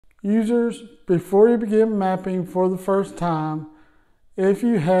Users, before you begin mapping for the first time, if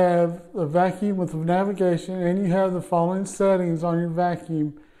you have a vacuum with navigation and you have the following settings on your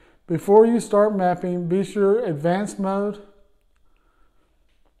vacuum, before you start mapping, be sure Advanced Mode,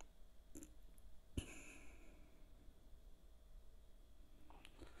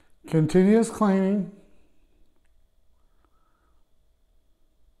 Continuous Cleaning,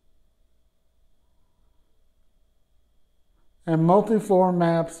 and multi-floor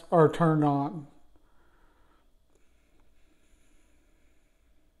maps are turned on.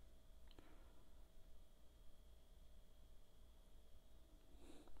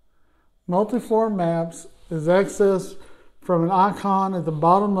 Multi-floor maps is accessed from an icon at the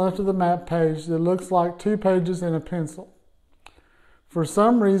bottom left of the map page that looks like 2 pages in a pencil. For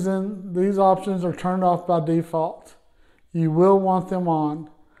some reason, these options are turned off by default. You will want them on.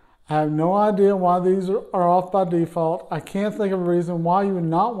 I have no idea why these are off by default. I can't think of a reason why you would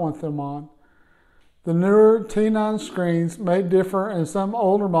not want them on. The newer T9 screens may differ, and some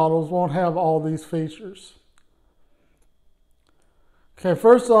older models won't have all these features. Okay,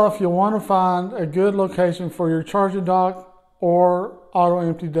 first off, you'll want to find a good location for your charging dock or auto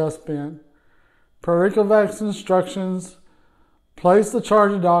empty dustbin. Per Ecovacs instructions, place the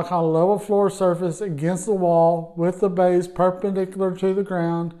charging dock on a level floor surface against the wall with the base perpendicular to the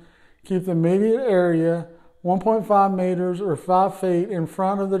ground. Keep the immediate area 1.5 meters or 5 feet in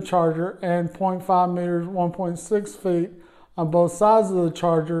front of the charger and 0.5 meters, 1.6 feet on both sides of the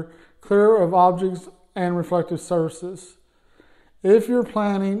charger, clear of objects and reflective surfaces. If you're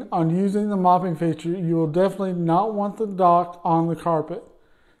planning on using the mopping feature, you will definitely not want the dock on the carpet.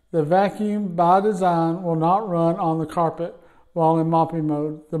 The vacuum, by design, will not run on the carpet while in mopping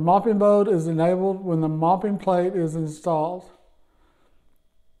mode. The mopping mode is enabled when the mopping plate is installed.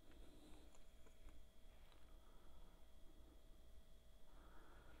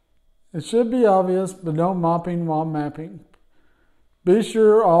 It should be obvious, but no mopping while mapping. Be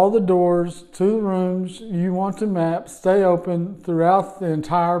sure all the doors to the rooms you want to map stay open throughout the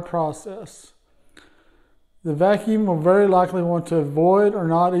entire process. The vacuum will very likely want to avoid or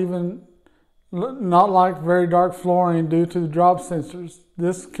not like very dark flooring due to the drop sensors.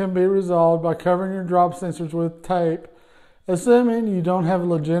 This can be resolved by covering your drop sensors with tape, assuming you don't have a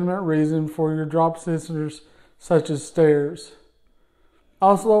legitimate reason for your drop sensors such as stairs.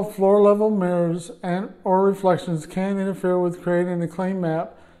 Also, floor-level mirrors or reflections can interfere with creating a clean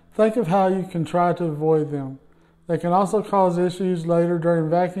map. Think of how you can try to avoid them. They can also cause issues later during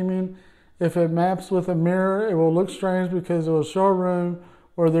vacuuming. If it maps with a mirror, it will look strange because it will show a room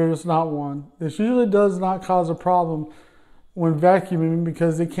where there is not one. This usually does not cause a problem when vacuuming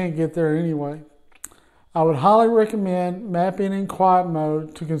because it can't get there anyway. I would highly recommend mapping in quiet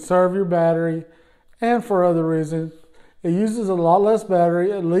mode to conserve your battery and for other reasons. It uses a lot less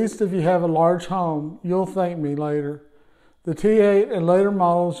battery, at least if you have a large home. You'll thank me later. The T8 and later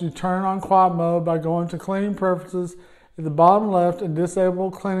models you turn on quiet mode by going to cleaning preferences at the bottom left and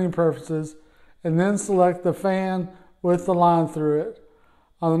disable cleaning preferences, and then select the fan with the line through it.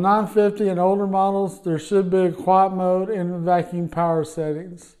 On the 950 and older models, there should be a quiet mode in the vacuum power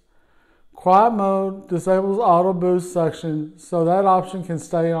settings. Quiet mode disables auto boost suction, so that option can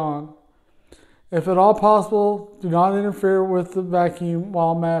stay on. If at all possible, do not interfere with the vacuum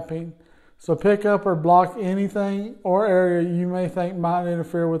while mapping. So pick up or block anything or area you may think might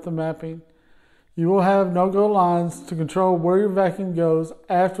interfere with the mapping. You will have no-go lines to control where your vacuum goes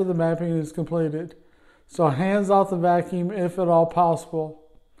after the mapping is completed. So hands off the vacuum if at all possible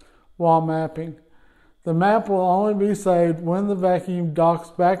while mapping. The map will only be saved when the vacuum docks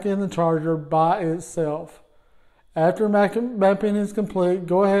back in the charger by itself. After mapping is complete,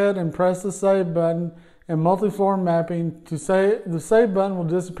 go ahead and press the Save button in multi-floor mapping. The Save button will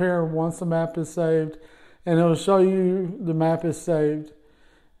disappear once the map is saved, and it will show you the map is saved.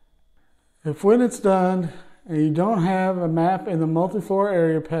 If when it's done and you don't have a map in the multi-floor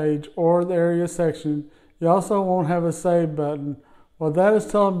area page or the area section, you also won't have a Save button. What that is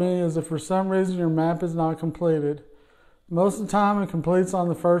telling me is that for some reason your map is not completed. Most of the time it completes on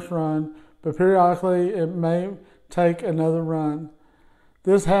the first run, but periodically it may take another run.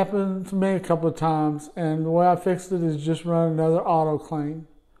 This happened to me a couple of times, and the way I fixed it is just run another auto clean.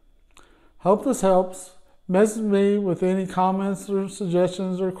 Hope this helps. Message me with any comments or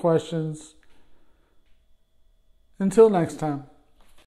suggestions or questions. Until next time.